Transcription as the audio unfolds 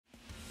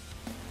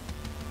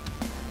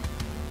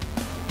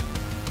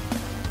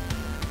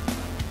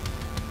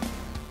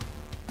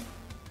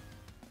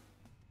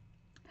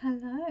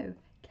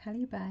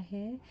Kelly Bear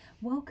here.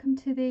 Welcome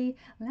to the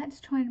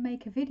Let's Try and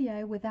Make a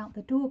Video Without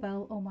the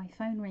Doorbell or My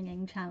Phone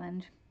Ringing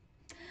challenge.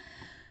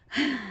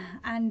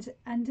 and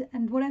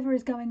whatever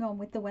is going on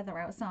with the weather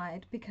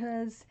outside,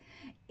 because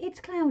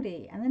it's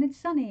cloudy and then it's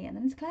sunny and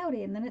then it's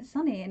cloudy and then it's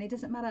sunny, and it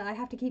doesn't matter. I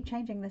have to keep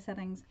changing the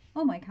settings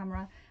on my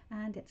camera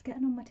and it's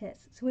getting on my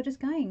tits. So we're just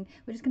gonna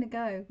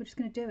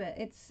do it.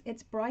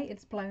 It's bright,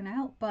 it's blown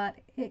out, but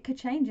it could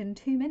change in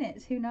 2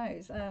 minutes, who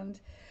knows? And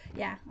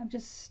yeah,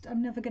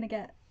 I'm never gonna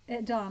get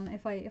it done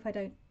if I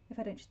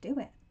don't just do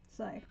it.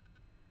 So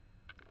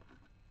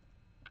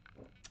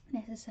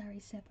necessary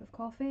sip of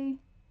coffee,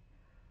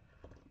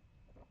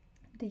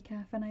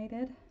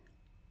 decaffeinated,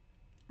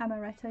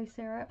 amaretto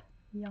syrup,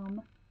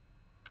 yum,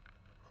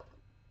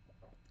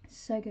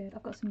 so good.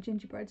 I've got some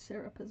gingerbread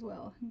syrup as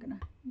well. I'm gonna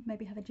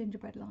maybe have a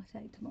gingerbread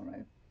latte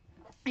tomorrow,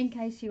 in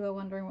case you were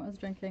wondering what I was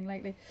drinking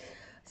lately.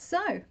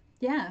 So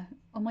yeah,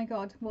 oh my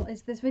god, what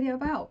is this video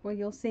about? Well,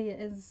 you'll see it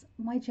is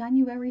my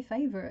January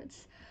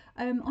favourites.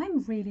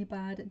 I'm really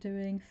bad at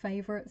doing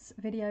favourites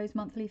videos,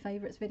 monthly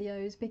favourites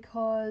videos,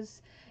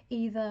 because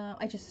either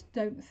I just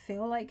don't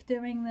feel like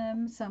doing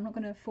them, so I'm not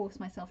going to force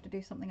myself to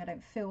do something I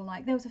don't feel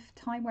like. There was a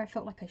time where I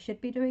felt like I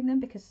should be doing them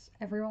because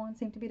everyone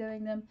seemed to be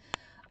doing them,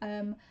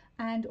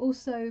 and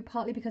also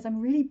partly because I'm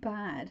really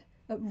bad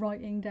at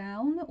writing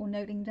down or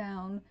noting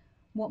down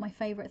what my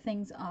favourite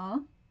things are.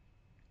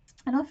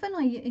 And often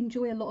I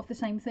enjoy a lot of the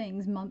same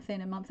things month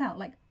in and month out.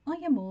 Like, I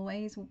am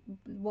always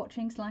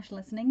watching /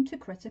 listening to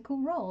Critical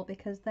Role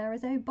because there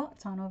is a butt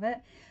ton of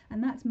it,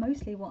 and that's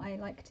mostly what I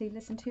like to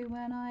listen to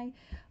when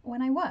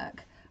I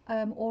work.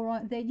 I'm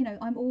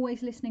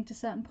always listening to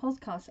certain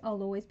podcasts.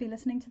 I'll always be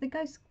listening to the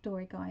Ghost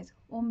Story Guys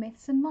or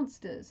Myths and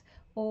Monsters,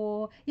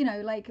 or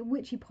like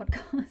witchy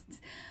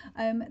podcasts.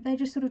 They're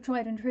just sort of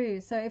tried and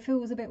true, so it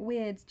feels a bit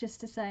weird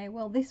just to say,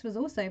 well, this was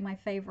also my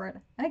favourite.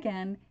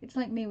 Again, it's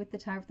like me with the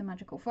Tower of the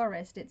Magical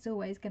Forest. It's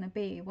always going to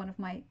be one of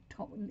my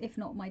top, if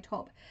not my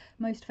top,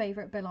 most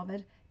favourite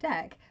beloved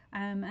deck,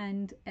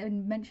 and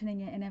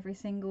mentioning it in every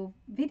single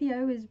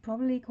video is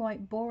probably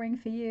quite boring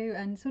for you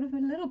and sort of a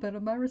little bit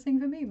embarrassing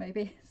for me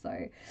maybe.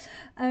 So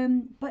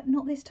but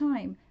not this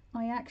time.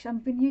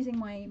 I've been using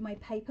my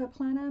paper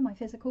planner, my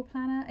physical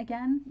planner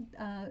again,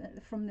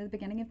 from the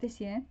beginning of this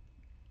year,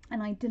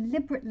 and I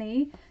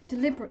deliberately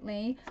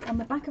on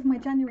the back of my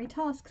January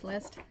tasks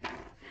list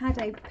had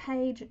a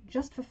page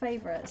just for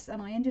favourites, and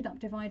I ended up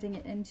dividing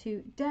it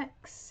into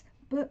decks,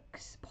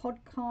 books,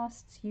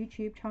 podcasts,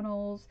 YouTube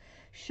channels,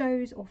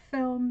 shows or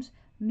films,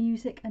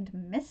 music, and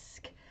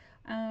misc.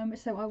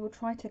 So I will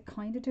try to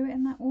kind of do it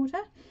in that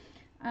order.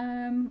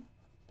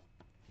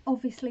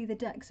 Obviously the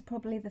decks are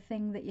probably the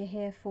thing that you're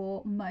here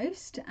for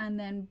most, and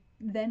then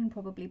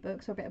probably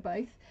books, or a bit of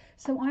both.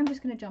 So I'm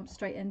just going to jump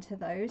straight into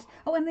those.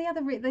 Oh, and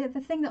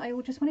the thing that I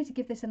just wanted to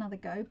give this another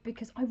go,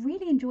 because I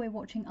really enjoy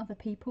watching other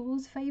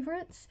people's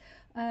favourites.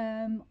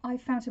 I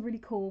found some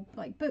really cool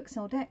like books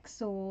or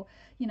decks or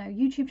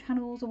YouTube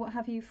channels or what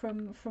have you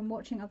from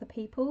watching other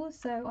people.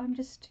 So I'm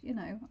just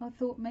I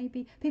thought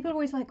maybe people are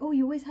always like, oh,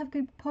 you always have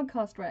good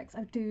podcast recs.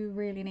 I do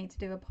really need to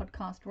do a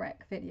podcast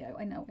rec video.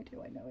 I know I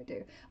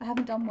do. I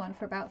haven't done one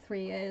for about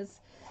 3 years,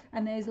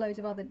 and there's loads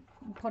of other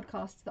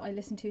podcasts that I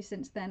listen to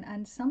since then,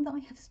 and some that I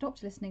have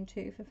stopped listening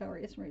to for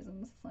various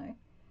reasons. So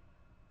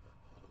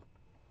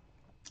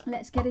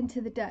let's get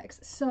into the decks.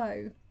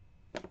 So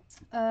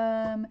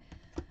I've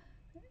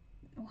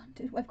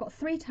got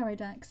 3 tarot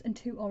decks and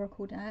 2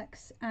 oracle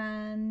decks,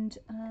 and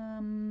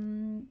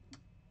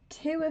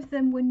 2 of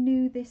them were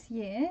new this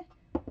year,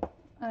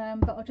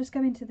 but I'll just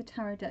go into the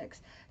tarot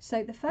decks.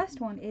 So the first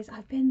one is,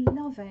 I've been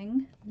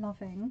loving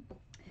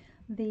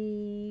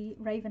the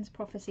Raven's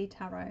Prophecy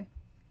Tarot.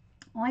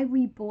 I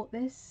rebought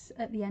this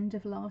at the end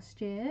of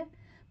last year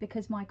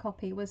because my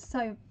copy was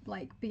so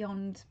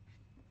beyond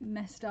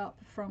messed up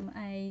from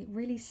a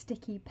really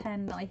sticky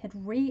pen that I had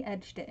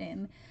re-edged it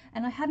in,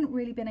 and I hadn't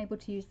really been able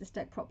to use this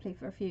deck properly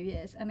for a few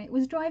years, and it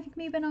was driving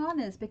me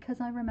bananas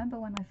because I remember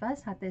when I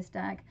first had this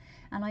deck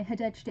and I had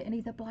edged it in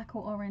either black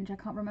or orange, I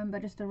can't remember,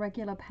 just a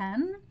regular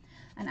pen,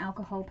 an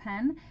alcohol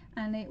pen,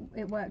 and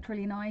it worked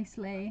really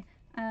nicely,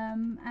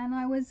 and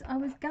I was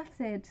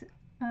gutted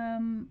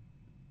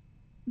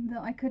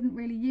that I couldn't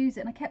really use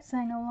it, and I kept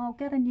saying, oh, I'll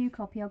get a new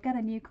copy,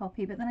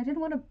 but then I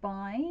didn't want to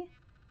buy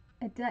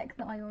a deck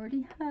that I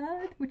already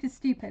had, which is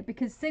stupid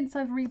because since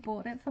I've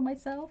rebought it for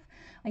myself,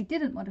 I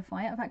didn't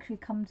modify it. I've actually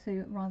come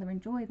to rather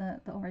enjoy the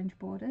orange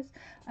borders.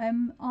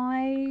 Once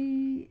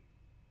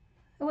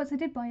I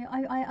did buy it,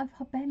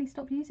 I've barely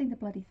stopped using the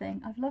bloody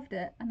thing. I've loved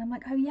it, and I'm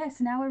like, oh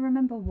yes, now I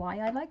remember why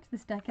I liked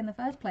this deck in the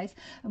first place,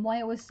 and why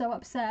I was so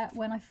upset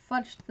when I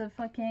fudged the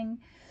fucking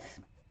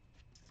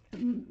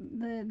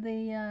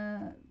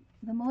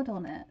the mod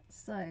on it.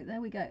 So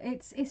there we go.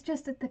 It's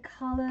just the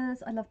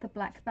colours. I love the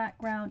black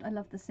background. I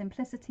love the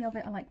simplicity of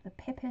it. I like the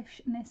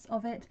pippishness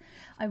of it.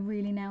 I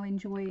really now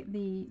enjoy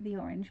the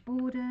orange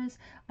borders.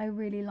 I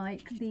really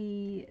like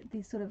the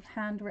sort of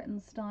handwritten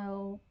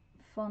style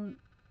font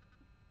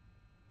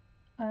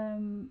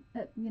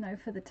you know,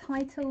 for the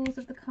titles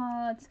of the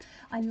cards.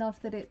 I love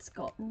that it's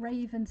got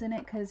ravens in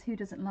it, because who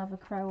doesn't love a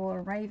crow or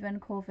a raven?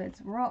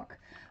 Corvids rock.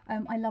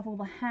 I love all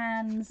the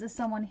hands. As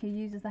someone who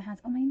uses the hands,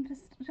 I mean,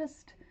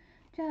 just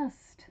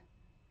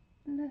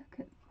look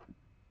at,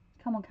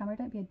 come on camera,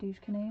 don't be a douche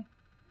canoe.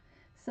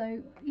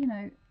 So, you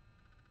know,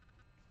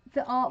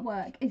 the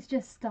artwork is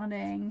just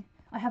stunning.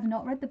 I have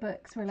not read the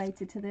books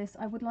related to this.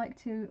 I would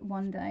like to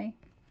one day.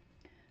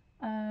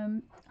 I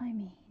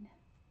mean,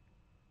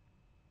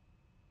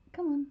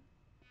 come on.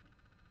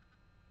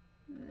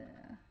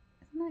 There.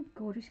 Isn't that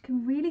gorgeous? You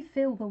can really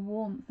feel the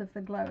warmth of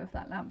the glow of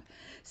that lamp.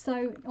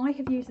 So I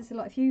have used this a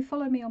lot. If you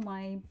follow me on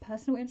my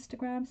personal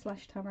Instagram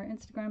 / Tamara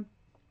Instagram,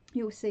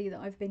 you'll see that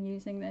I've been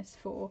using this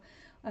for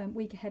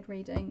week ahead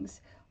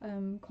readings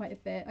quite a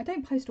bit. I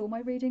don't post all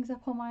my readings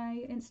up on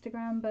my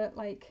Instagram, but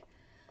like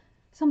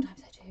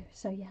sometimes I do.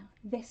 So yeah,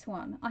 this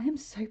one, I am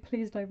so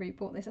pleased I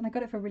rebought this, and I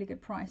got it for a really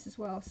good price as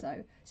well,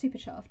 so super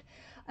chuffed.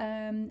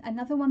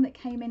 Another one that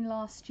came in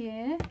last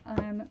year,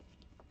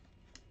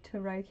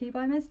 Taroki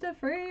by Mr.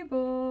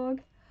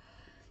 Freeborg.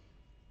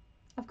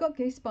 I've got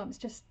goosebumps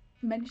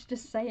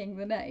just saying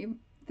the name.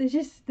 There's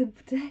just, the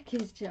deck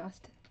is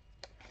just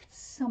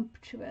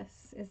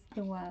sumptuous is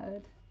the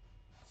word.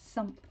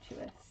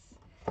 Sumptuous.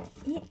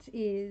 It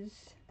is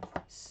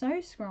so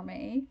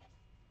scrummy.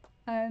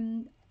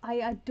 I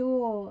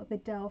adore the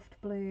Delft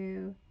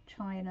blue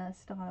China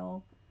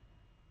style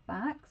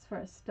backs for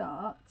a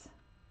start,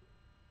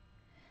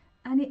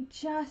 and it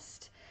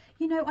just,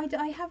 you know,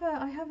 I have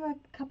a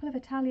couple of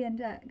Italian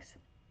decks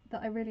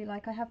that I really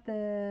like. I have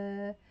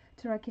the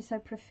Tarocchi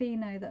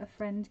Profino that a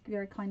friend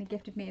very kindly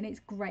gifted me, and it's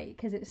great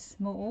because it's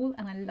small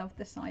and I love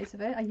the size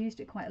of it. I used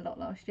it quite a lot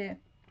last year.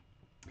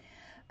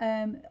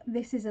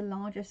 This is a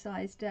larger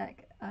size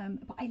deck,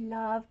 but I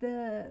love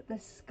the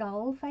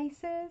skull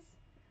faces.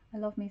 I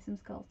love me some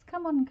skulls.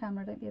 Come on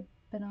camera, don't be a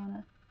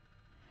banana.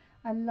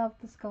 I love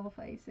the skull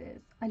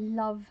faces. I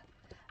love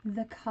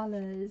the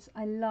colours.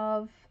 I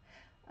love,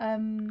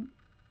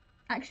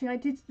 actually I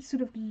did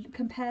sort of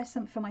compare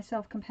some for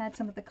myself, compared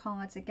some of the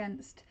cards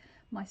against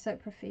my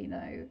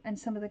Soprafino, and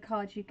some of the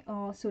cards you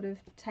are sort of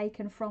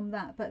taken from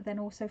that, but then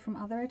also from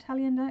other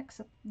Italian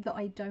decks that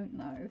I don't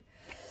know.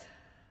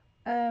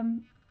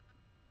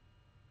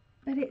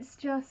 But it's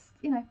just,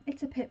 you know,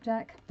 it's a pip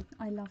deck.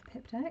 I love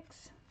pip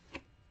decks.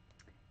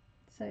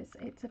 So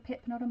it's a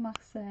pip, not a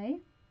Marseille.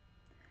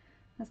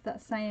 As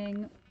that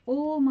saying,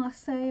 all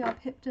Marseille are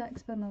pip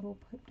decks, but not all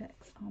pip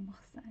decks are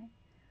Marseille.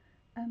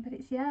 But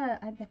it's, yeah,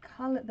 the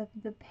colour,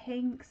 the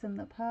pinks and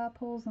the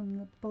purples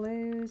and the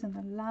blues and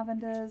the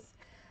lavenders.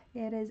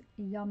 It is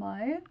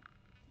yummo.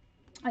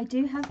 I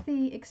do have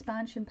the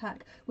expansion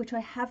pack, which I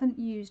haven't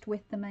used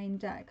with the main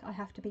deck, I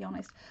have to be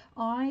honest.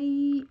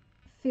 I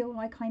feel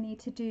like I need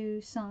to do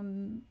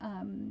some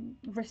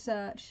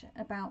research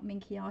about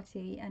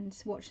Minchiati and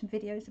watch some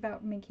videos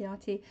about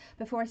Minchiati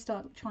before I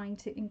start trying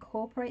to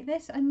incorporate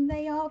this, and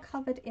they are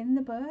covered in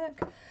the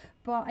book,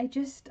 but I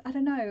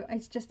don't know,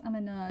 it's just, I'm a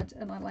nerd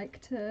and I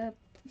like to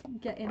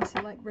get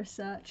into like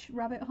research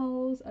rabbit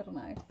holes. I don't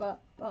know,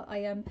 but I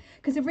am,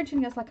 because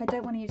originally I was like, I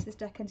don't want to use this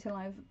deck until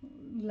I've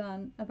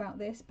learned about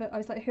this, but I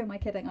was like, who am I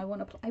kidding? I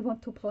want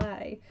to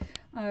play.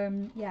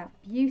 Yeah,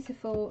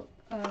 beautiful,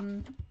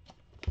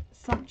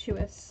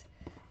 sumptuous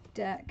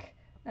deck.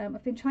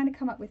 I've been trying to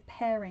come up with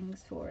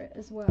pairings for it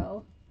as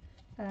well.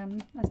 I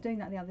was doing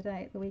that the other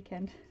day at the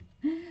weekend.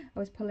 I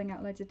was pulling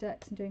out loads of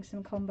decks and doing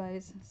some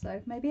combos, so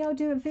maybe I'll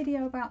do a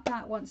video about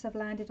that once I've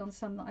landed on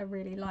some that I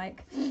really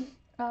like.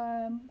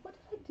 What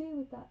did I do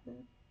with that?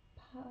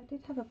 I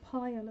did have a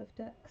pile of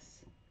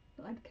decks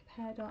that I'd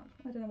paired up.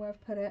 I don't know where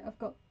I've put it. I've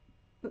got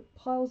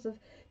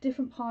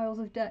different piles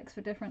of decks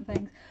for different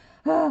things.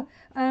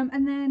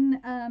 And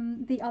then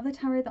the other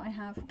tarot that I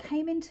have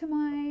came into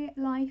my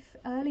life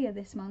earlier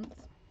this month.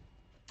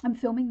 I'm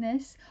filming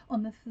this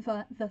on the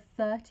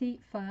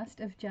 31st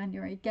of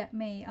January. Get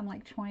me, I'm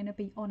like trying to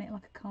be on it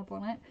like a carb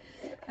on it.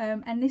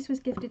 And this was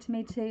gifted to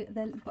me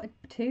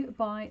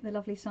by the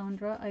lovely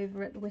Sandra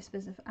over at the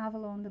Whispers of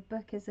Avalon. The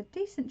book is a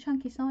decent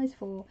chunky size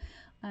for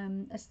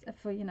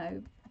you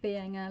know,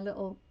 being a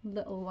little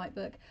white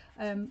book.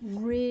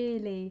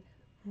 Really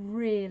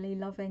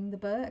loving the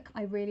book.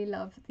 I really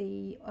love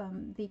the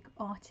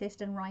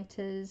artist and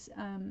writer's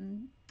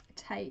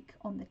take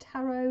on the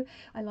tarot.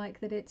 I like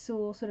that it's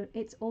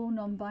all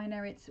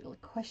non-binary. It's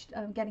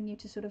getting you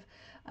to sort of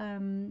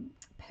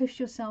push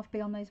yourself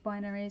beyond those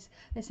binaries.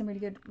 There's some really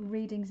good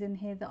readings in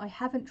here that I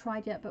haven't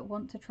tried yet but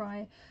want to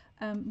try.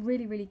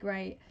 Really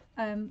great.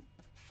 And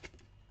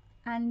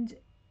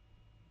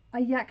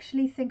I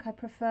actually think I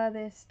prefer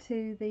this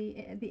to the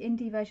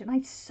indie version.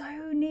 I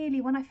so nearly,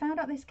 when I found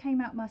out this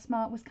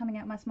was coming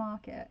out mass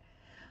market,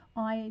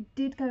 I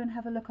did go and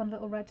have a look on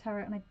Little Red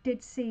Tarot, and I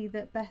did see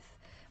that Beth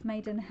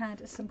Maiden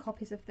had some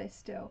copies of this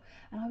still,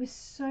 and I was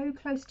so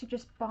close to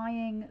just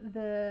buying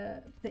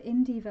the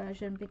indie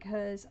version,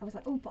 because I was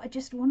like, oh, but I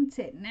just want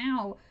it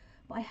now.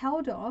 But I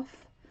held off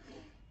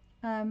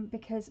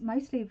because,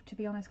 mostly to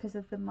be honest, because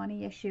of the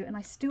money issue, and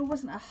I still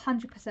wasn't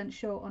 100%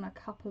 sure on a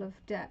couple of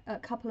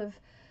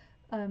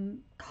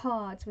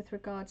cards with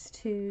regards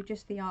to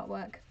just the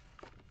artwork,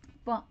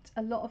 but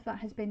a lot of that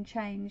has been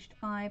changed.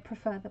 I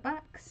prefer the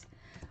backs.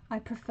 I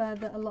prefer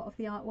that a lot of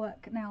the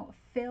artwork now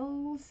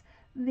fills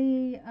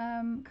the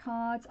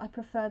cards. I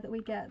prefer that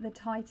we get the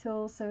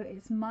title, so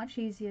it's much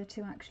easier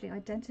to actually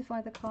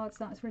identify the cards.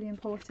 That's really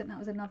important. That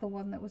was another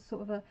one that was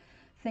sort of a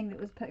thing that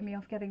was putting me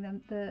off getting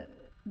them the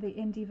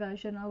indie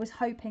version. I was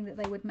hoping that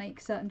they would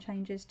make certain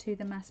changes to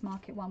the mass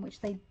market one, which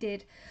they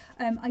did.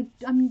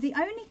 I'm the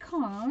only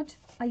card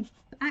I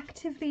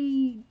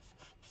actively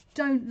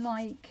don't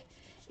like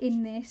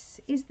in this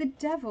is the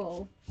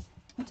Devil.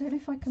 I don't know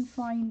if I can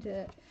find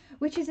it,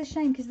 which is a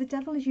shame because the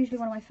Devil is usually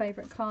one of my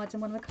favourite cards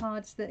and one of the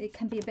cards that it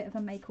can be a bit of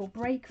a make or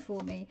break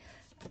for me.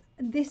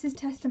 This is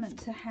testament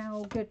to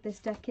how good this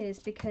deck is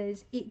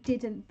because it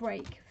didn't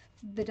break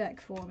the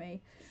deck for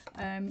me.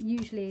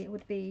 Usually it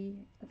would be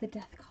the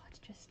Death card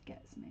just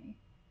gets me.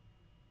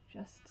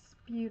 Just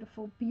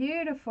beautiful,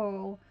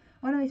 beautiful.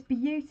 One of the most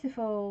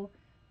beautiful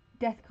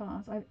Death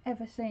cards I've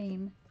ever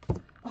seen.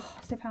 Oh,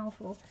 so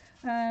powerful.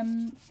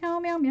 Meow,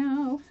 meow,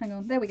 meow. Hang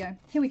on, there we go.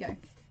 Here we go.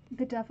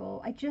 The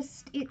Devil. It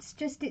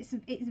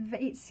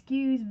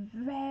skews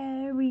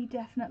very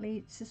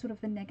definitely to sort of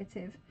the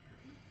negative,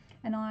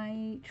 and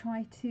I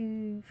try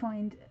to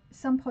find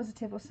some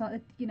positive or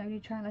some, you know,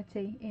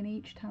 neutrality in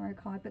each tarot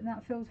card, but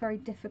that feels very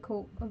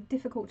difficult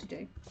to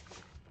do.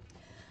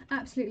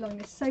 Absolutely loving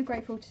this. So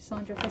grateful to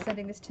Sandra for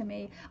sending this to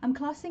me. I'm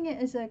classing it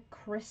as a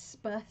Chris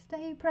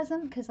birthday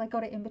present because I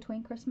got it in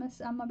between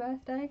Christmas and my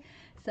birthday,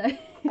 so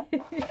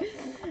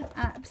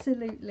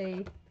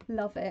absolutely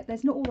love it.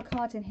 There's not all the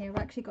cards in here.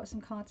 I've actually got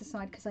some cards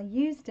aside because I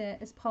used it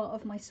as part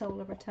of my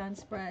solar return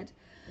spread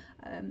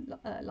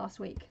last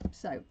week.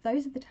 So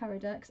those are the tarot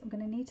decks. I'm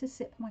going to need to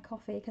sip my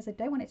coffee because I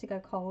don't want it to go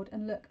cold,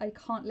 and look, I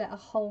can't let a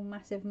whole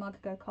massive mug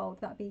go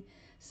cold. That'd be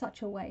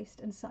such a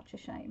waste and such a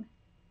shame.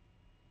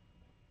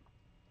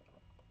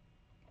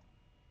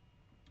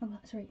 Oh,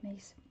 that's really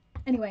nice.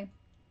 Anyway,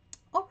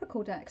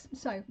 Oracle decks.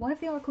 So one of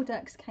the Oracle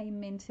decks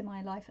came into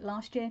my life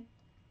last year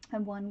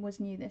and one was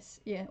new this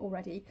year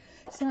already.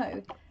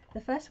 So the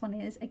first one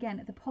is,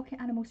 again, the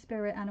Pocket Animal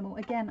Spirit Animal.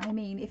 Again, I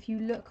mean, if you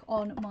look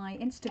on my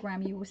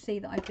Instagram, you will see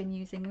that I've been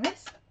using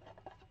this.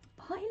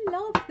 I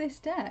love this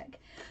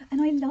deck.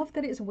 And I love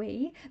that it's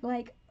wee.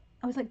 Like,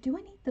 I was like, do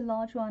I need the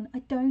large one? I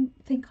don't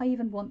think I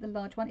even want the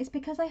large one. It's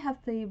because I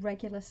have the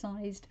regular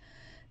sized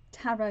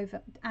tarot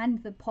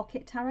and the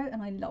pocket tarot,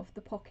 and I love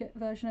the pocket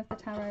version of the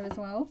tarot as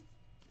well.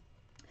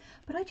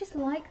 But I just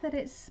like that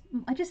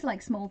I just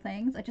like small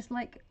things. I just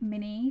like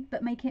mini,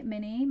 but make it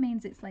mini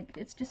means it's like,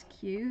 it's just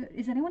cute.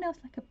 Is anyone else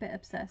like a bit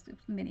obsessed with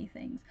mini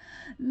things?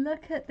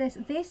 Look at this.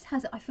 This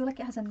has, I feel like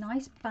it has a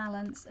nice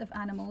balance of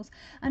animals.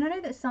 And I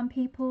know that some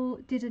people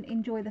didn't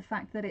enjoy the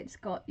fact that it's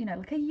got, you know,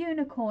 like a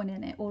unicorn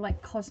in it or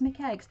like cosmic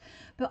eggs.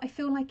 But I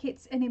feel like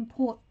it's an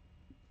important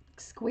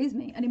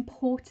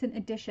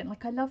addition.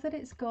 Like, I love that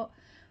it's got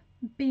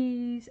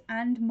bees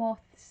and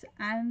moths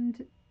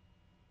and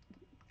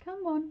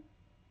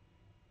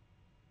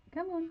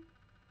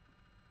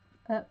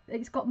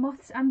it's got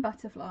moths and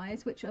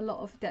butterflies, which a lot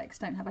of decks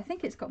don't have. I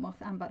think it's got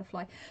moth and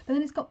butterfly, but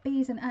then it's got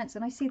bees and ants,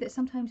 and I see that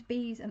sometimes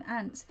bees and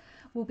ants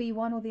will be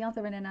one or the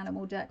other in an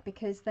animal deck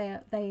because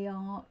they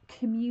are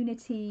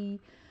community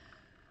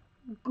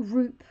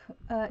group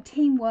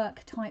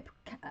teamwork type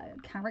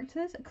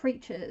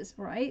creatures,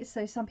 right?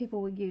 So some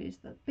people will use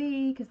the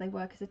bee because they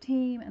work as a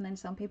team, and then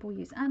some people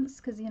use ants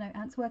because, you know,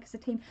 ants work as a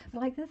team.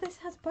 But like, this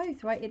has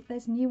both, right?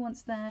 There's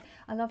nuance there.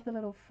 I love the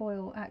little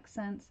foil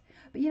accents,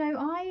 but you know,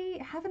 I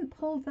haven't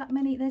pulled that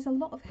many. There's a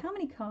lot of, how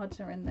many cards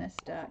are in this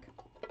deck?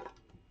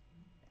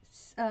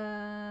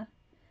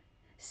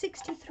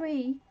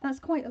 63. That's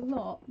quite a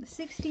lot.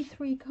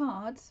 63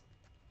 cards,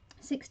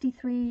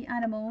 63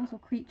 animals or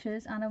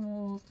creatures,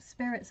 animals,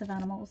 spirits of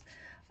animals.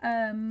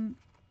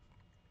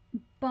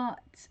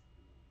 But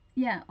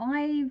yeah,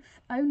 I've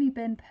only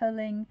been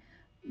pulling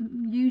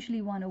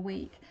usually one a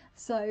week,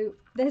 so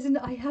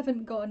I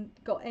haven't got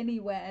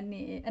anywhere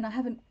near, and I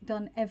haven't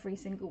done every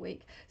single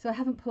week, so I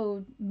haven't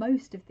pulled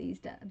most of these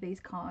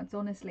cards,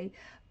 honestly.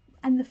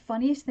 And the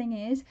funniest thing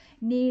is,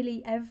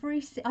 nearly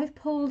every I've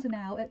pulled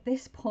now at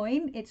this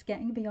point, it's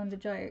getting beyond a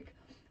joke.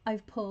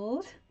 I've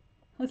pulled,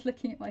 I was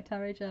looking at my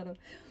tarot journal,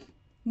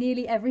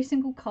 nearly every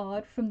single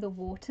card from the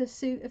water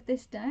suit of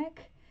this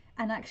deck,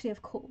 and actually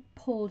I've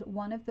pulled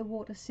one of the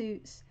water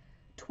suits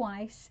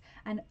twice,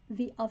 and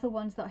the other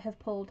ones that I have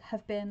pulled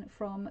have been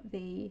from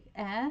the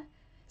air.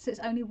 So it's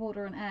only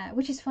water and air,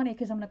 which is funny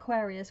because I'm an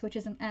Aquarius, which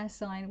is an air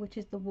sign, which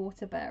is the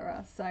water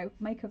bearer. So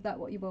make of that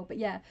what you will. But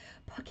yeah,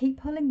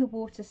 keep pulling the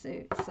water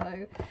suit.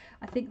 So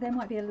I think there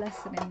might be a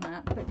lesson in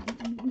that. But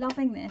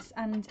loving this,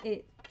 and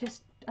it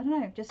just, I don't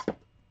know, just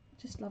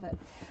love it.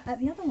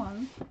 The other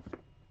one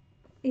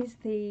is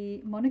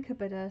the Monica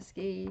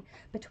Badersky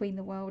Between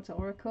the Worlds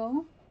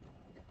Oracle.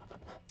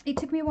 It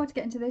took me a while to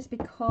get into this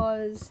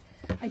because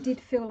I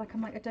did feel like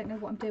I don't know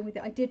what I'm doing with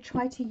it. I did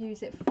try to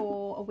use it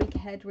for a week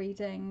ahead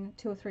reading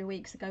 2 or 3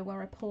 weeks ago, where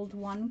I pulled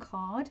one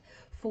card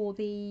for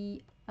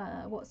the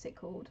what's it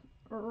called?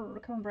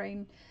 Come on,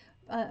 brain.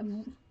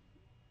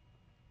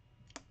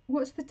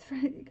 what's the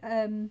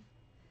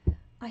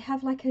I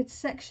have like a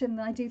section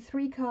that I do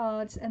 3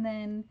 cards and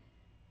then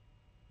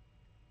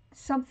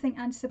something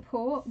and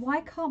support.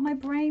 Why can't my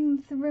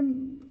brain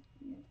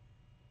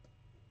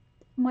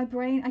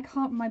I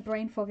can't, my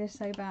brain fog is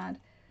so bad.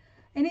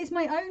 And it's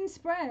my own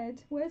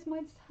spread. Where's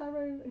my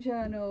tarot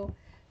journal?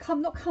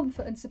 Not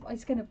comfort and support.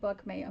 It's going to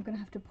bug me. I'm going to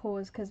have to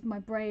pause because my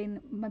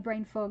brain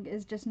fog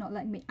is just not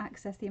letting me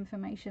access the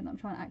information that I'm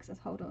trying to access.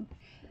 Hold on.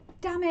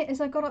 Damn it, as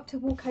I got up to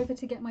walk over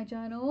to get my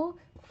journal,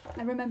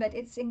 I remembered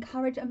it's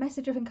a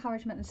message of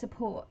encouragement and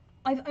support.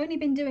 I've only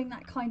been doing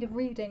that kind of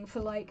reading for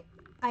like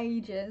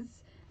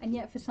ages, and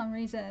yet for some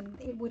reason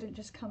it wouldn't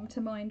just come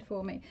to mind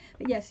for me.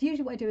 But yes,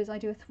 usually what I do is I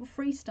do a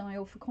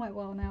freestyle for quite a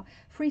while now.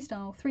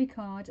 Freestyle, 3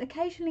 cards.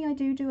 Occasionally I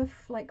do a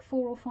like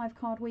 4 or 5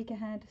 card week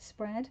ahead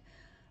spread,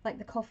 like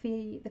the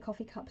coffee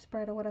cup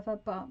spread or whatever,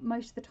 but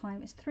most of the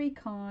time it's 3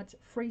 cards,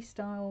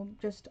 freestyle,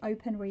 just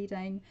open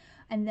reading,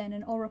 and then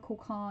an oracle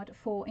card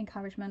for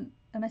encouragement,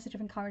 a message of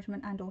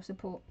encouragement and or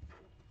support.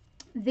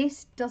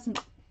 This doesn't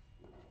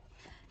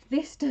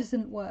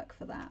work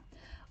for that.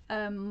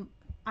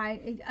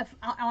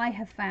 I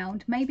have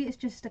found, maybe it's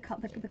just a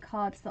couple of the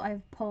cards that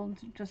I've pulled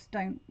just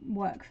don't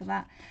work for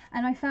that.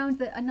 And I found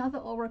that another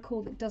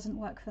oracle that doesn't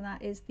work for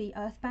that is the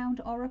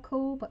Earthbound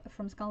Oracle, but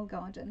from Skull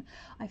Garden.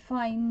 I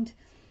find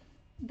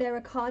there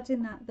are cards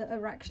in that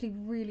are actually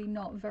really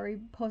not very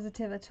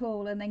positive at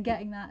all, and then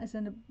getting that as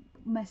a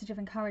message of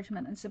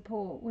encouragement and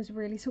support was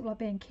really sort of like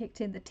being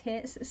kicked in the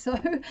tits. So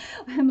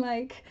I'm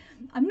like,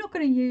 I'm not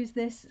going to use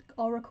this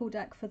oracle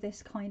deck for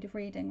this kind of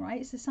reading,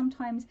 right? So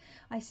sometimes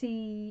I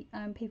see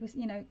people,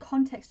 you know,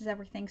 context is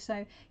everything,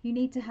 so you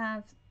need to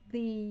have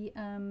the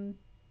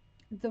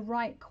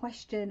right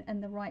question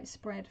and the right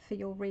spread for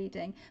your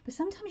reading, but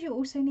sometimes you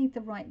also need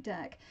the right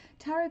deck.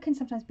 Tarot can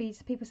sometimes be,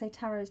 so people say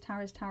tarot is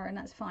tarot, and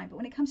that's fine, but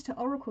when it comes to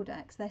oracle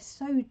decks, they're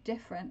so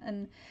different,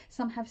 and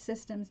some have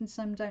systems and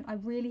some don't. I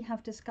really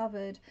have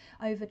discovered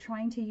over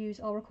trying to use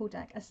oracle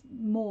deck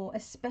more,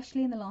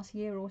 especially in the last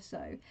year or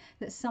so,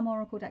 that some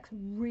oracle decks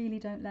really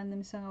don't lend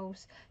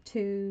themselves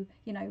to,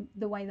 you know,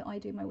 the way that I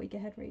do my week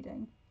ahead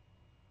reading.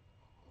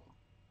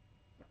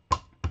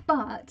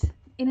 But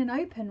in an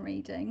open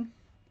reading,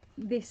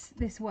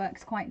 this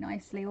works quite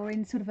nicely, or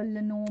in sort of a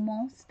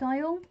Lenormand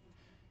style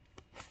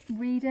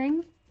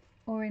reading,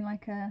 or in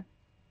like a,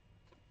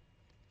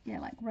 yeah,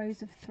 like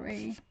rows of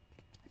 3.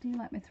 I do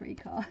like my 3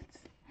 cards.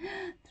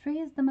 3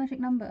 is the magic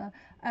number.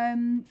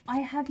 I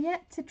have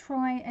yet to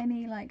try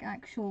any like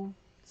actual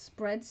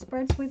spreads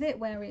with it,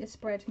 where a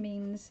spread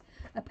means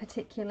a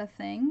particular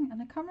thing,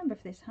 and I can't remember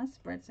if this has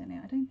spreads in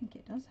it. I don't think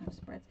it does have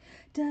spreads.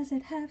 Does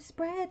it have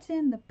spreads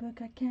in the book?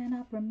 I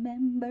cannot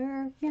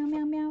remember. Meow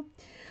meow meow.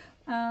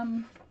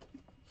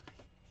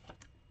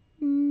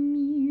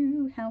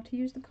 How to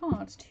use the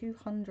cards,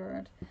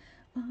 200.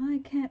 I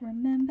can't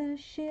remember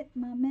shit,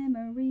 my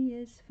memory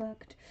is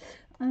fucked.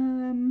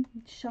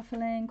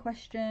 Shuffling,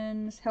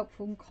 questions,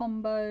 helpful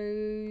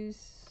combos,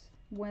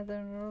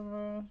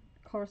 weather,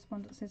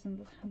 correspondences,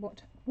 and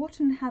what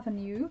and haven't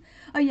you?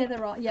 Oh yeah,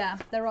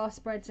 there are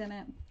spreads in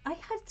it. I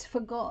had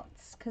forgot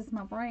because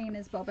my brain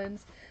is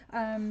bobbins.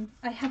 I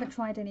haven't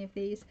tried any of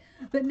these,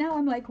 but now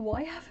I'm like,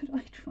 why haven't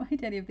I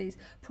tried any of these?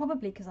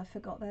 Probably because I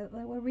forgot there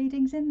were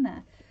readings in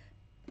there.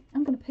 Do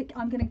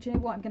you know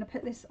what? I'm gonna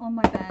put this on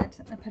my bed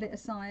and put it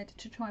aside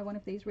to try one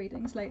of these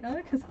readings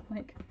later, because I'm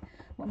like,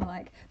 what am I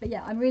like? But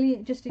yeah, I'm really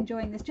just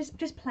enjoying this,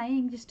 just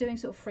playing, just doing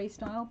sort of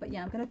freestyle. But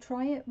yeah, I'm gonna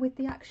try it with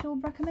the actual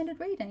recommended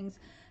readings,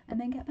 and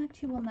then get back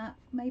to you on that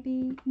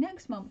maybe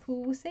next month.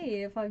 We'll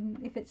see if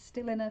it's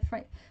still in a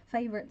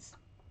favourites.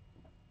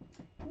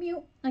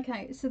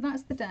 Okay, so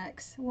that's the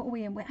decks. What are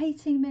we in? We're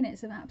 18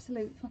 minutes of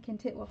absolute fucking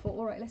tit waffle.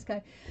 All right, let's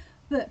go.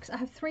 Books. I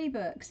have 3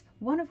 books,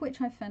 1 of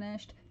which I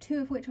finished, 2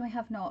 of which I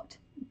have not,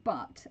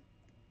 but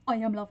I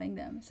am loving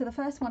them. So the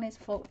first one is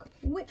Folk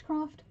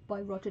Witchcraft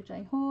by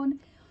J.Horne.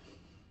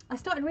 I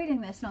started reading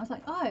this and I was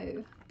like,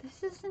 oh,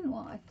 this isn't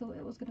what I thought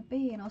it was going to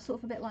be, and I was sort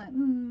of a bit like,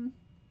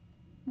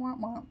 wah,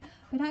 wah.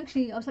 But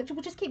actually I was like,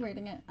 well, just keep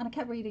reading it, and I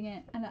kept reading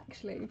it, and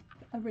actually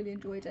I really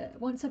enjoyed it.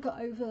 Once I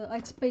got over,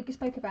 I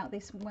spoke about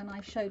this when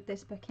I showed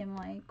this book in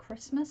my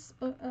Christmas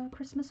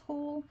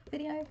haul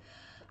video.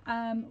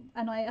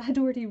 And I had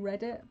already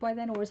read it by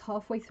then, or was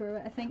halfway through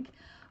it, I think.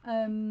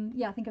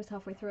 Yeah, I think I was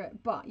halfway through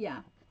it, but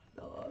yeah,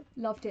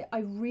 loved it. I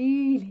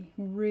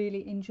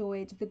really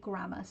enjoyed the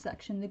grammar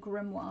section, the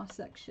grimoire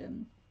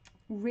section.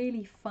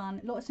 Really fun,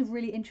 lots of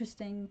really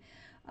interesting,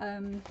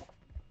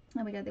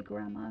 there we go, the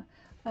grammar.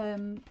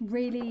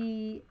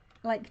 Really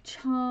like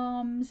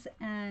charms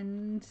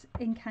and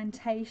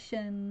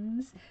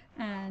incantations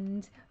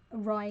and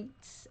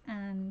rites,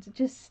 and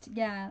just,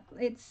 yeah,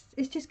 it's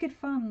just good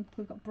fun.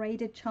 We've got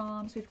braided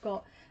charms, we've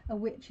got a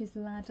witch's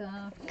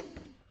ladder,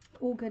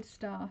 all good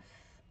stuff.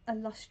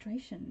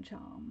 Illustration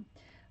charm,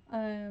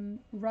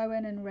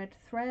 rowan and red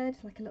thread,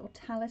 like a little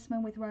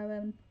talisman with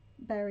rowan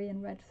berry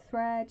and red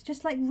thread.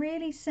 Just like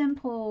really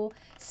simple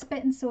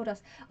spit and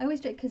sawdust. I always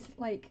joke because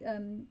like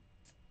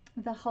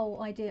the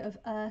whole idea of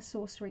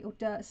sorcery or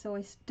dirt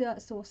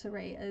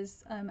sorcery,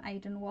 as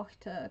Aidan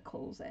Wachter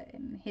calls it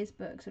in his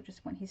books, or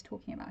just when he's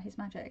talking about his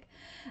magic.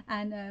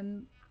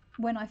 And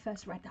when I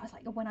first read that, I was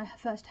like, when I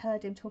first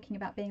heard him talking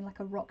about being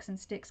like a rocks and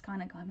sticks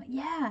kind of guy, I'm like,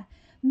 yeah,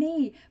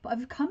 me. But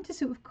I've come to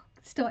sort of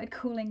started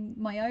calling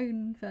my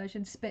own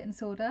version spit and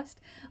sawdust.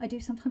 I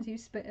do sometimes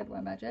use spit in my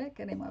magic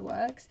and in my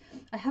works.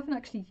 I haven't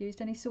actually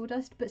used any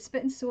sawdust, but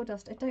spit and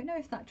sawdust, I don't know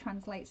if that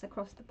translates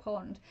across the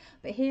pond,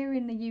 but here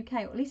in the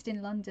UK, or at least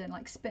in London,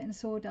 like spit and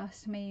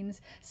sawdust means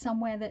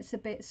somewhere that's a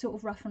bit sort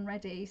of rough and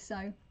ready.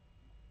 So,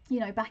 you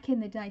know, back in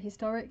the day,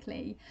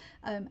 historically,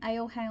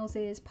 ale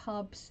houses,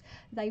 pubs,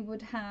 they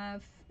would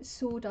have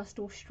sawdust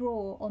or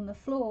straw on the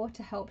floor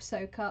to help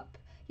soak up,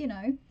 you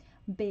know,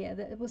 beer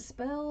that was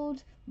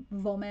spilled,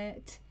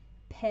 vomit,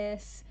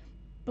 piss,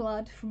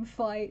 blood from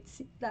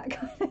fights, that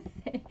kind of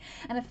thing.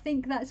 And I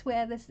think that's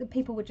where the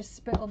people would just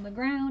spit on the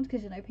ground,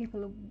 because, you know,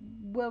 people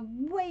were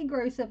way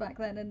grosser back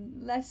then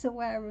and less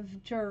aware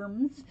of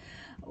germs.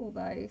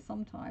 Although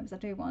sometimes I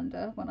do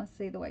wonder when I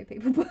see the way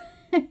people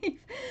behave.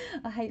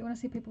 I hate when I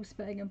see people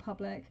spitting in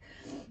public.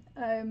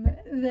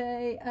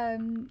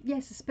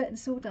 Yes, the spit and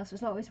sawdust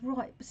was like, it's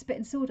right, spit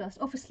and sawdust.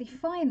 Obviously,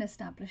 fine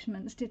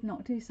establishments did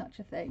not do such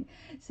a thing.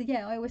 So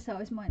yeah, I always say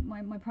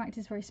my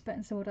practice very spit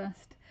and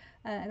sawdust.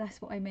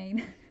 That's what I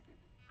mean.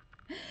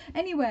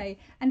 Anyway,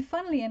 and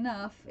funnily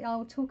enough,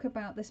 I'll talk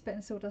about the spit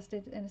and sawdust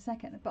in a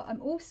second, but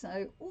I'm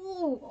also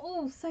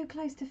so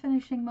close to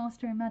finishing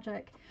Mastering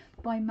Magick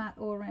by Matt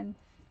Auryn.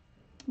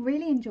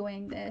 Really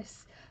enjoying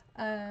this.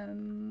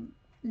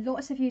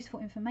 Lots of useful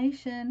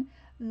information,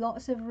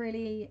 lots of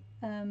really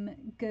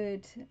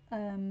good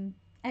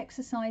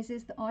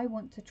exercises that I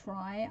want to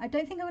try. I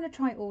don't think I'm going to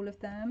try all of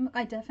them.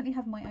 I definitely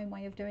have my own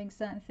way of doing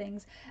certain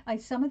things.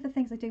 Some of the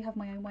things I do have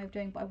my own way of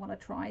doing, but I want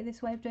to try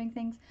this way of doing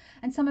things.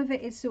 And some of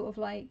it is sort of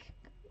like,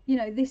 you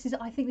know,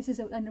 I think this is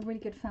a really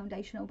good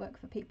foundational book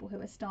for people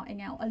who are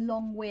starting out,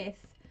 along with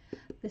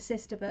the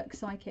sister book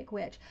Psychic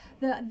Witch.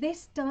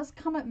 This does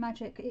come at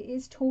Magick. It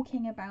is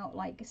talking about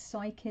like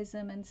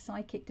psychism and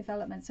psychic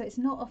development, so it's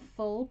not a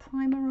full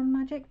primer on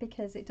magic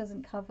because it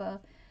doesn't cover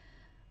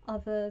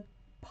other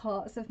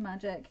parts of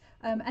magic,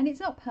 and it's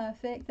not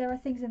perfect. There are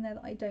things in there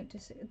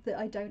that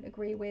I don't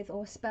agree with,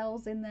 or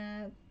spells in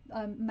there.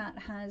 Matt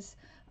has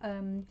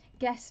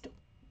guest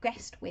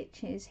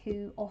witches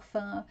who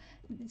offer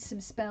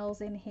some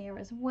spells in here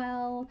as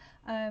well,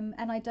 and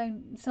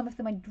some of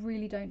them I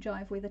really don't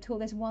jive with at all.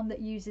 There's one that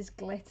uses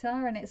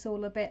glitter and it's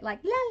all a bit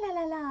like la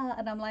la la la,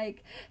 and I'm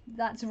like,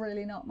 that's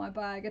really not my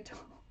bag at all.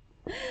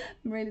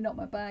 Really not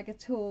my bag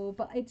at all,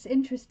 but it's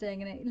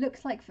interesting, and it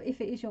looks like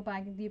if it is your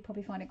bag, you'd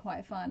probably find it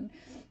quite fun.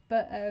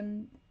 But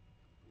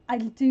I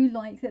do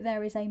like that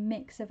there is a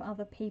mix of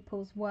other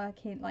people's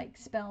work in, like,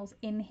 spells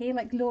in here.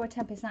 Like Laura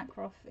Tempest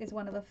Zakroff is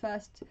one of the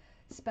first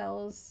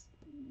spells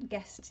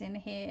guests in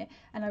here,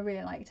 and I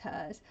really liked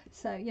hers.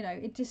 So, you know,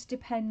 it just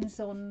depends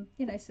on,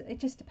 you know, so it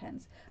just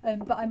depends.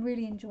 But I'm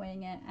really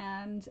enjoying it,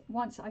 and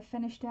once I've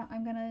finished it,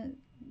 I'm gonna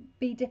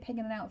be dipping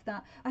in and out of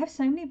that. I have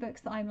so many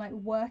books that I'm like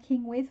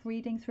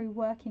reading through,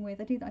 working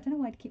with. I don't know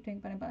why I keep doing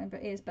bone and bone,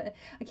 but it is. But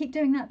I keep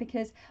doing that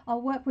because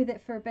I'll work with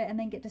it for a bit and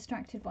then get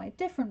distracted by a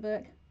different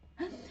book,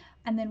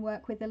 and then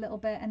work with a little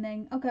bit, and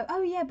then I'll go,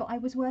 oh yeah, but I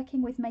was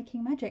working with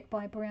Making Magic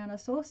by Brianna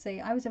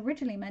Saucy. I was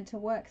originally meant to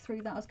work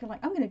through that. I was going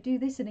like, I'm going to do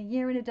this in a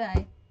year and a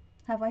day.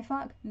 Have I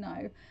fucked?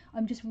 No.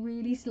 I'm just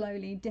really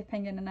slowly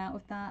dipping in and out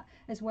of that,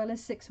 as well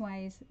as Six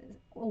Ways,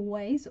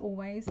 always,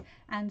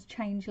 and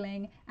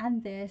Changeling,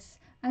 and this,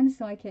 and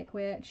Psychic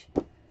Witch.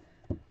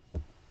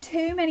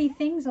 Too many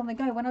things on the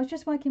go. When I was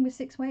just working with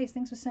Six Ways,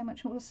 things were so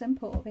much more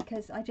simple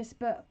because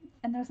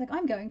and I was like,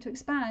 I'm going to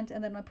expand,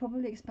 and then I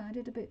probably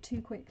expanded a bit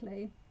too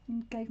quickly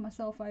and gave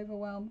myself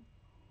overwhelm.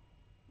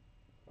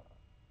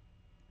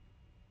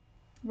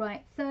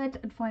 Right, third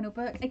and final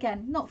book.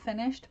 Again, not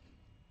finished.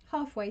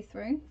 Halfway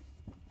through.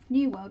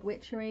 New World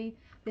Witchery.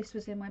 This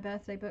was in my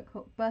birthday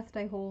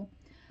haul.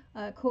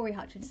 Cory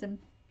Hutcheson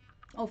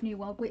of New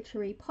World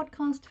Witchery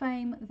podcast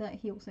fame that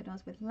he also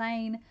does with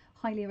Lane.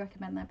 Highly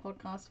recommend their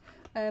podcast.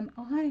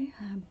 I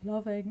am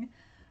loving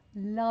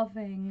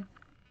this.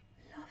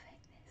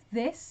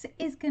 This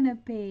is going to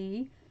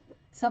be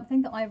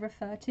something that I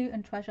refer to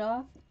and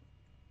treasure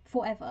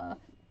forever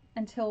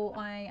until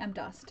I am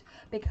dust,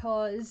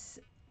 because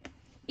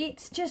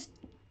it's just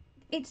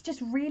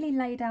really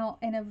laid out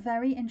in a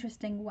very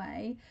interesting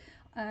way.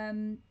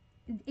 I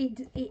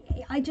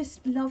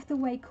just love the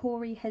way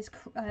Cory has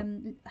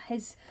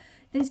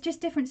there's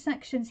just different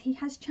sections. He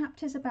has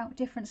chapters about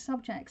different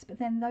subjects, but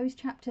then those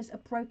chapters are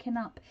broken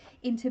up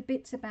into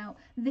bits about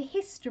the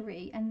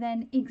history and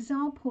then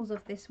examples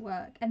of this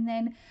work, and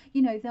then,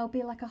 you know, there'll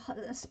be like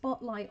a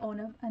spotlight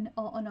on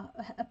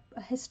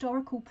a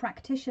historical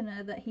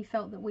practitioner that he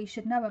felt that we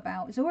should know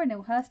about. Zora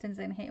Neale Hurston's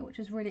in here, which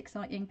is really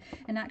exciting,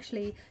 and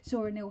actually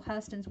Zora Neale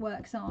Hurston's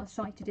works are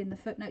cited in the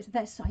footnotes.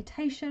 There's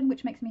citation,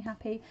 which makes me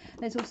happy.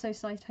 There's also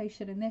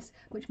citation in this,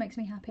 which makes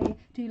me happy.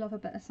 Do love a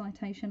bit of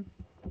citation.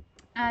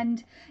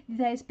 And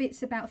there's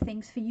bits about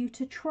things for you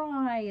to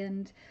try,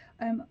 and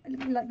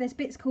like there's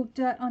bits called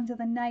dirt under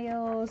the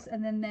nails,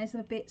 and then there's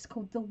the bits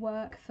called the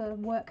work for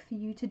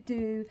you to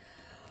do.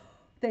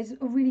 There's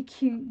a really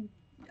cute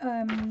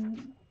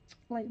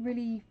like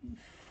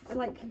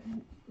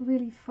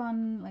really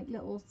fun like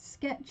little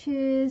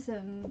sketches,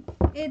 and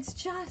it's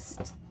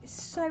just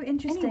so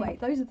interesting. Anyway,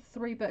 those are the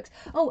 3 books.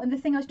 Oh, and the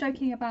thing I was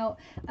joking about,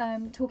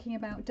 talking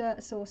about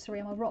dirt sorcery,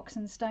 I'm a rocks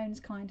and sticks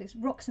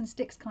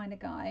kind of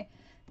guy.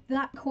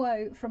 That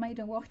quote from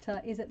Aidan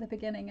Wachter is at the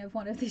beginning of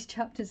one of these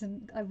chapters,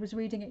 and I was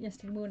reading it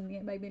yesterday morning and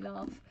it made me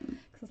laugh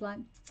because I was like,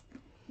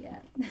 yeah,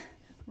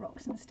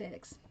 rocks and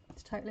sticks,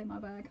 it's totally my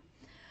bag.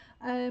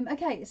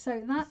 Okay,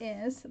 so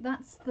that's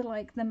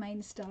the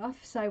main stuff.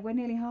 So we're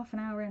nearly half an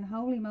hour in.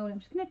 Holy moly, I'm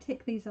just going to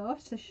tick these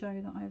off to show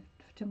that I've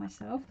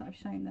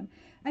shown them.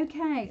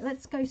 Okay,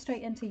 let's go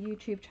straight into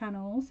YouTube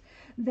channels.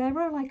 There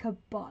are like a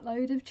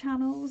buttload of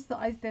channels that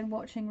I've been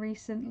watching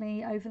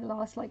recently over the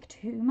last like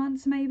 2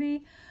 months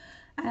maybe.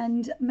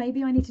 And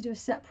maybe I need to do a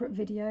separate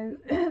video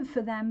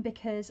for them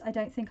because I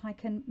don't think I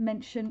can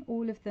mention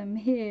all of them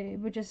here. It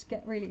would just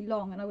get really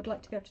long, and I would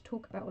like to be able to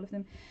talk about all of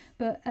them.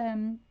 But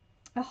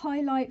a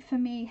highlight for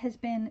me has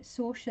been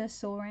Sorsha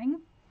Soaring.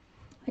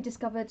 I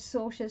discovered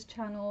Sorsha's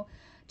channel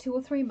 2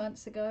 or 3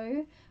 months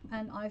ago,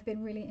 and I've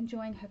been really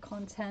enjoying her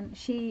content.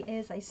 She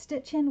is a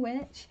stitch-in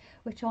witch,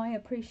 which I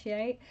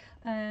appreciate.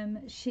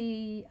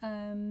 She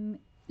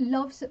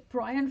loves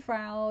Brian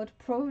Froud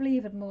probably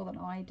even more than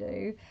I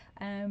do.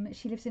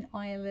 She lives in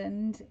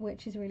Ireland,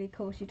 which is really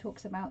cool. She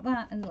talks about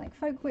that and like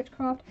folk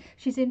witchcraft.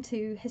 She's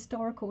into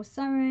historical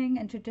sewing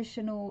and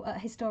traditional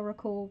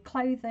historical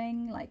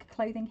clothing, like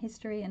clothing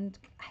history and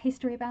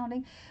history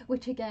abounding,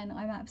 which again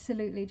I'm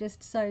absolutely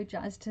just so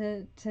jazzed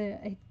to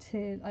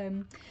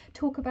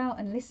talk about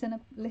and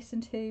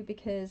listen to,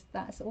 because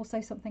that's also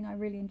something I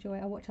really enjoy.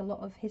 I watch a lot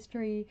of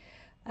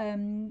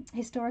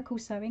historical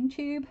sewing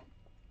tube.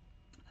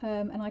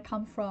 And I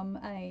come from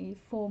a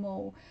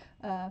formal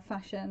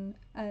fashion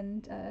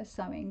and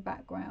sewing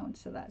background,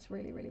 so that's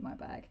really my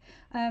bag.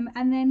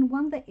 And then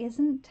one that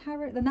isn't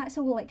tarot, then that's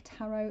all like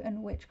tarot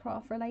and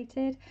witchcraft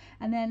related,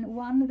 and then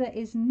one that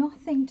is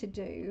nothing to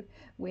do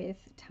with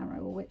tarot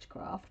or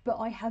witchcraft, but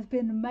I have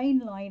been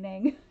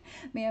mainlining.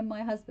 Me and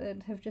my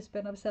husband have just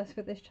been obsessed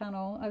with this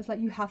channel. I was like,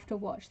 you have to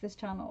watch this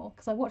channel,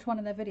 because I watched one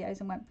of their videos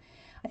and went,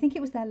 I think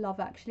it was their Love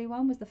Actually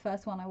one was the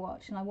first one I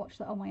watched, and I watched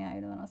that on my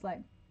own, and then I was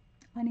like,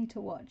 I need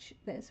to watch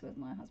this with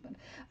my husband.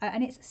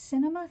 And it's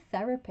Cinema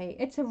Therapy.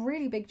 It's a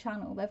really big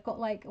channel. They've got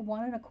like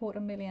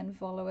 1.25 million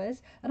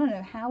followers. I don't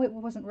know how it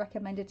wasn't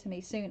recommended to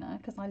me sooner,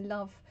 because I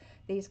love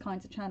these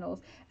kinds of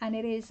channels. And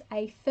it is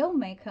a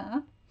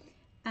filmmaker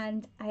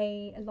and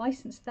a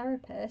licensed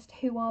therapist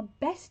who are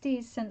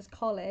besties since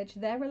college.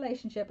 Their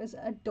relationship is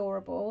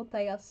adorable.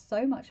 They are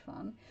so much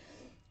fun.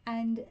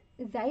 And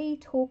they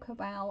talk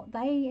about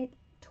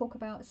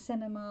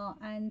cinema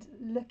and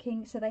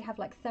looking, so they have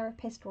like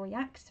therapist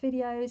reacts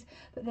videos,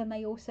 but then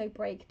they also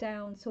break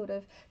down sort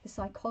of the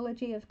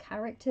psychology of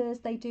characters.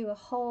 They do a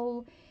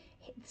whole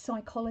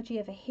psychology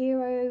of a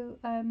hero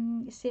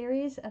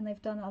series, and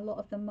they've done a lot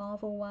of the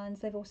Marvel ones.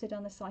 They've also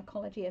done the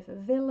psychology of a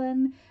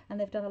villain, and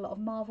they've done a lot of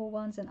Marvel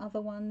ones and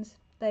other ones.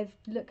 They've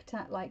looked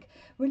at like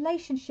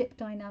relationship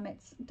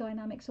dynamics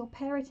or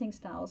parenting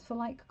styles for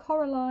like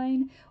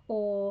Coraline,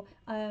 or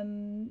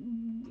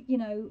you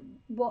know,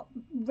 what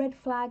red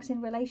flags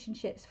in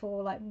relationships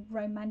for like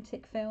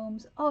romantic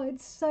films. Oh,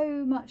 it's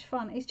so much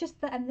fun. It's just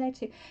that, and there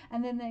too.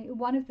 And then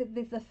one of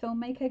the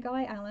filmmaker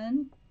guy,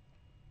 Alan,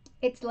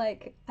 it's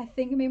like, I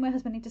think me and my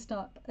husband need to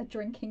start a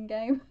drinking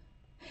game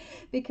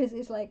because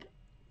it's like,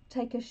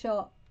 take a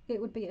shot. It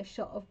would be a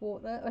shot of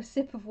water, or a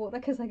sip of water,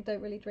 because I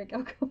don't really drink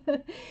alcohol.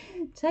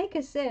 Take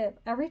a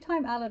sip. Every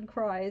time Alan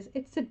cries,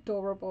 it's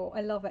adorable.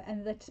 I love it.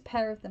 And the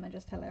pair of them are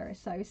just hilarious.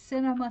 So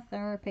Cinema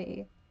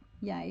Therapy.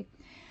 Yay.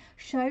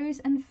 Shows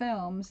and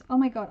films. Oh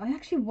my god, I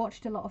actually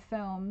watched a lot of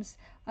films.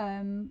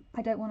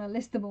 I don't want to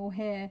list them all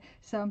here,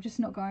 so I'm just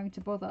not going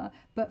to bother.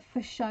 But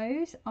for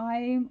shows,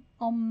 I'm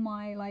on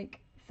my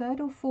like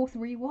 3rd or 4th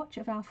rewatch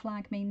of Our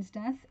Flag Means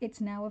Death.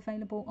 It's now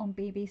available on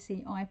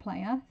BBC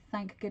iPlayer.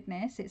 Thank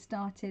goodness. It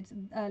started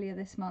earlier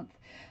this month.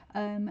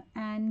 And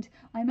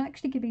I'm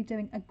actually going to be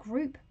doing a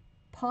group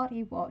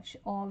party watch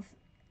of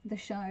the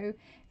show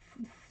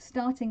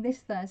starting this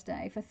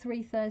Thursday. For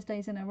 3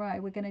 Thursdays in a row,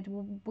 we're going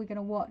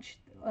to watch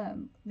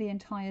the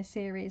entire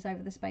series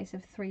over the space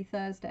of 3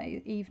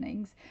 Thursday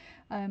evenings,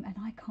 and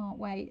I can't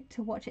wait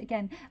to watch it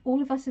again.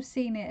 All of us have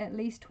seen it at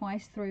least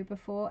twice through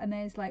before, and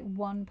there's like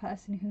one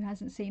person who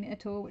hasn't seen it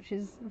at all, which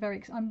is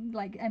I'm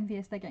like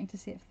envious they're getting to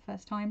see it for the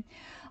first time.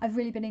 I've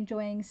really been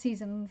enjoying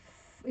season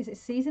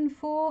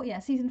 4? Yeah,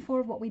 season 4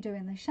 of What We Do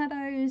in the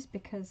Shadows,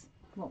 because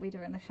What We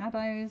Do in the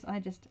Shadows,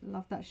 I just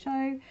love that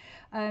show.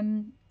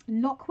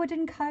 Lockwood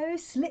Co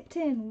slipped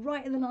in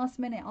right at the last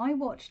minute. I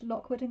watched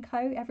Lockwood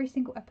Co every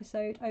single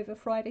episode over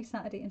Friday,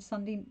 Saturday and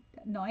Sunday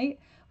night.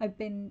 I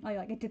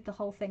did the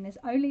whole thing. There's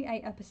only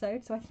 8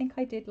 episodes, so I think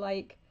I did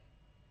like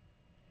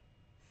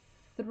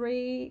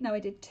I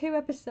did 2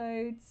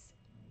 episodes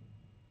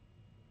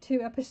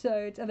 2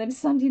 episodes, and then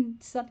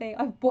Sunday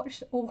I've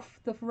watched all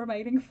the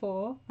remaining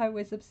 4. I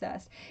was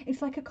obsessed.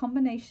 It's like a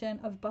combination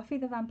of Buffy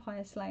the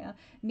Vampire Slayer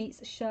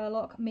meets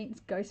Sherlock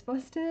meets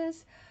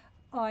Ghostbusters.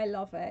 I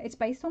love it. It's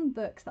based on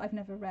books that I've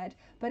never read,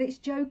 but it's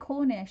Joe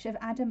Cornish of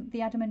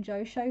the Adam and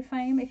Joe Show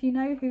fame. If you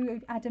know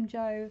who Adam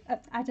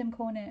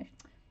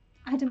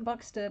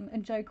Buxton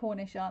and Joe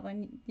Cornish are,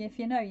 then if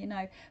you know, you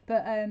know.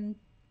 But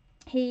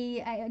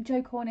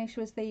Joe Cornish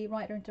was the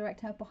writer and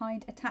director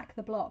behind Attack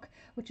the Block,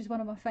 which is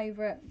one of my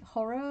favourite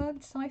horror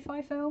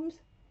sci-fi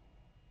films.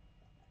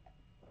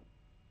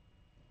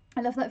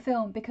 I love that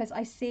film because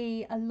I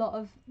see a lot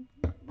of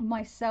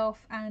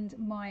myself and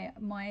my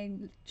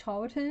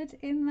childhood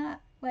in that,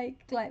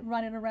 like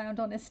running around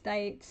on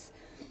estates,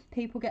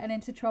 people getting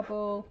into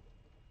trouble,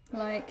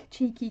 like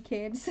cheeky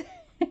kids.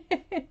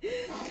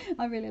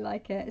 I really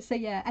like it. So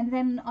yeah, and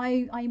then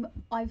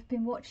I've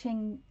been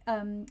watching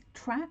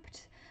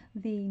Trapped,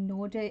 the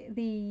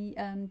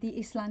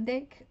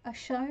Icelandic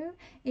show.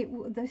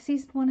 The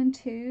season 1 and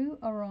 2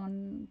 are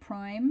on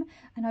Prime,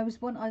 and I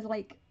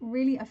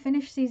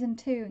finished season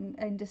 2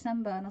 in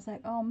December, and I was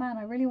like, oh man,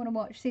 I really want to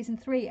watch season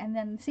 3. And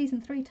then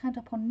season 3 turned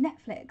up on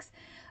Netflix,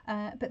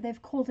 but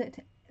they've called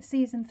it,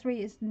 season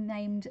 3 is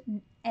named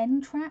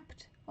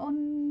Entrapped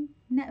on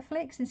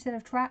Netflix instead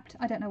of Trapped.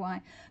 I don't know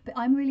why, but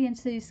I'm really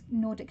into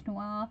Nordic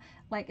noir,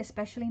 like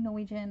especially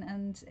Norwegian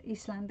and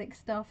Icelandic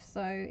stuff.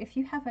 So if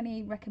you have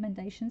any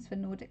recommendations for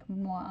Nordic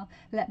noir,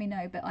 let me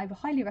know. But I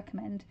highly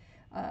recommend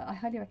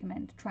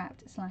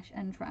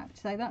Trapped/Entrapped.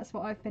 So that's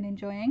what I've been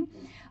enjoying.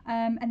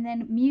 And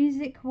then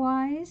music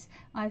wise,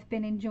 I've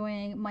been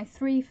enjoying my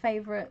 3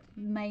 favourite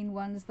main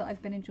ones that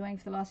I've been enjoying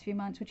for the last few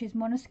months, which is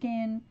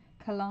Måneskin,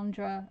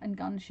 Kalandra and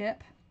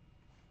Gunship.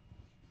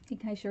 In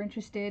case you're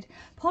interested.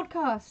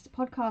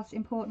 Podcast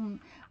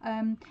important.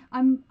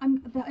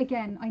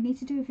 Again, I need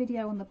to do a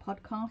video on the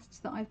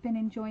podcasts that I've been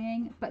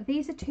enjoying, but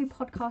these are 2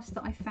 podcasts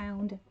that I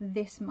found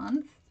this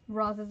month,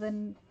 rather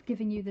than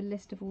giving you the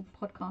list of all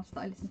the podcasts that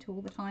I listen to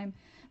all the time,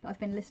 that I've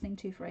been listening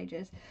to for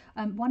ages.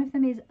 One of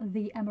them is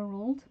The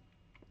Emerald.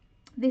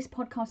 This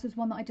podcast was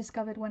one that I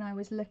discovered when I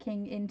was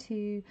looking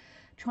into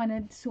trying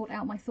to sort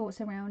out my thoughts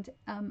around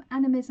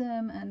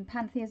animism and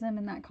pantheism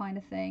and that kind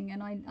of thing,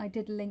 and I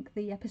did link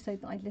the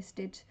episode that I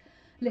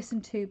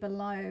listened to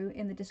below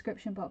in the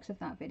description box of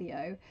that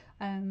video,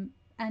 and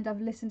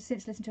I've since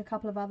listened to a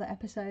couple of other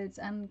episodes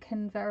and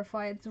can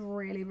verify it's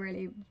really,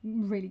 really,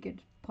 really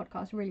good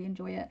podcast. Really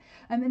enjoy it.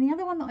 And the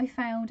other one that I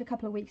found a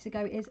couple of weeks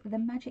ago is the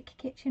Magick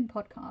Kitchen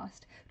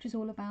podcast, which is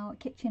all about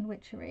kitchen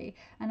witchery,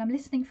 and I'm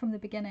listening from the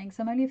beginning,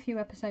 so I'm only a few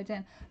episodes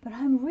in, but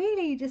I'm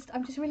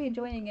just really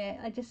enjoying it.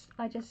 It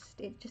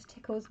just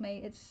tickles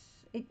me.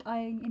 I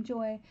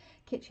enjoy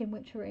kitchen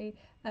witchery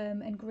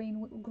and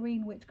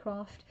green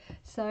witchcraft.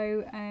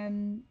 So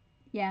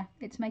yeah,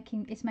 it's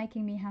making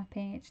me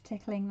happy. It's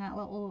tickling that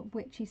little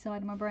witchy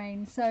side of my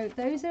brain. So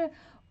those are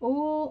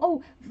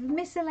all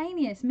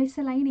miscellaneous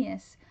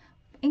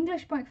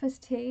English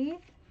breakfast tea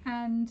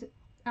and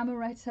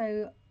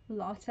amaretto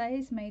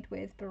lattes made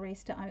with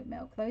barista oat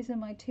milk. Those are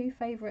my 2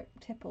 favourite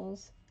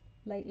tipples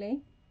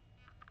lately.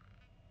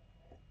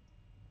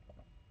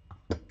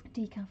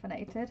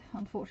 Decaffeinated,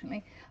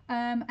 unfortunately.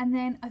 And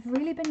then I've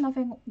really been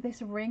loving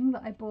this ring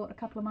that I bought a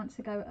couple of months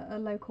ago at a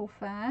local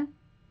fair.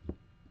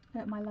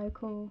 At my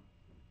local...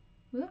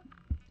 Look.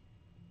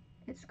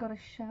 It's got a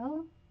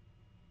shell.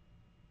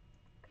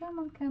 Come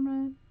on,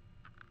 camera.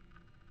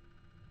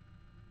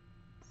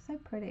 So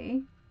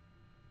pretty.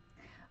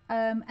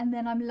 And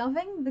then I'm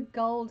loving the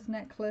gold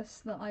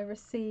necklace that I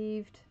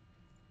received.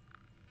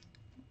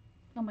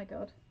 Oh my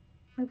god,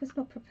 I was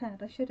not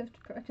prepared. I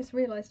just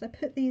realised I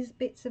put these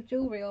bits of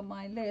jewellery on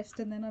my list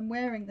and then I'm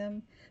wearing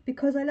them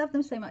because I love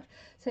them so much.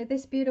 So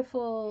this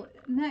beautiful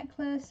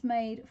necklace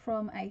made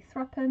from a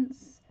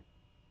threepence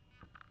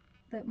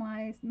that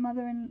my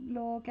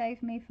mother-in-law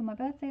gave me for my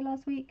birthday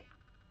last week.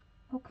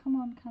 Oh, come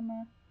on,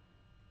 camera.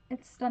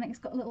 It's stunning. It's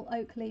got a little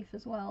oak leaf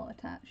as well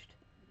attached,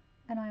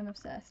 and I am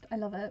obsessed. I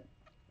love it.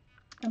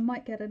 I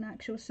might get an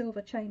actual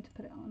silver chain to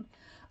put it on.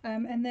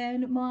 And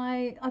then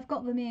I've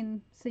got them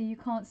in so you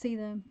can't see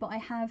them, but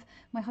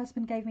my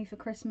husband gave me for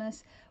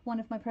Christmas, one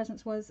of my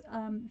presents was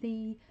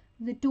the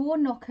door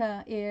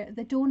knocker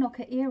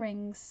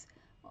earrings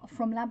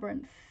from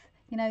Labyrinth.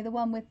 You know, the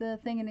one with the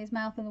thing in his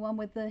mouth and the one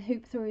with the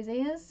hoop through his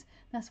ears.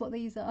 That's what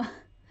these are.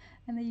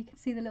 And then you can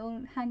see the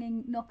little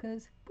hanging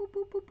knockers. Boop,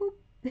 boop, boop,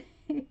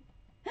 boop.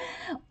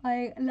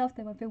 I love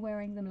them. I've been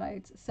wearing them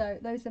loads. So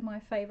those are my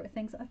favourite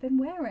things I've been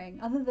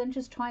wearing, other than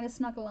just trying to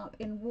snuggle up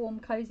in warm,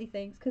 cosy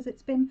things, because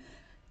it's been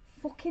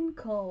fucking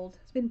cold.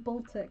 It's been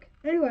Baltic.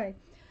 Anyway,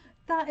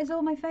 that is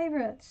all my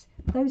favourites.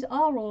 Those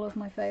are all of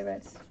my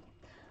favourites.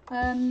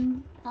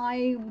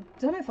 I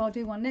don't know if I'll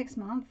do one next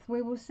month.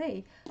 We will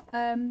see.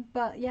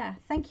 But yeah,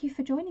 thank you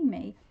for joining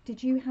me.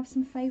 Did you have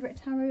some favourite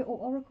tarot or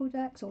oracle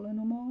decks or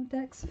Lenormand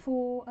decks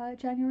for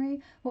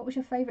January? What was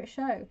your favourite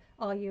show?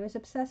 Are you as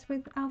obsessed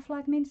with Our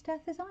Flag Means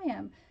Death as I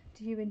am?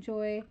 Do you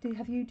enjoy?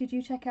 Did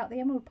you check out the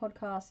Emerald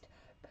podcast?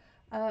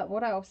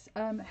 What else?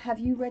 Have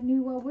you read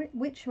New World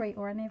Witchery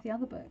or any of the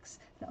other books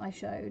that I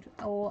showed?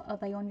 Or are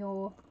they on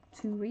your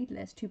to-read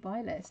list,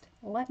 to-buy list?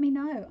 Let me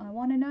know. I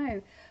want to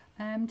know.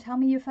 Tell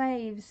me your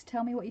faves.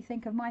 Tell me what you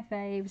think of my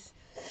faves.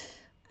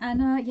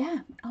 And yeah,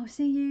 I'll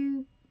see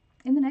you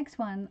in the next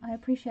one. I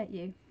appreciate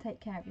you. Take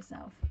care of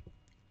yourself.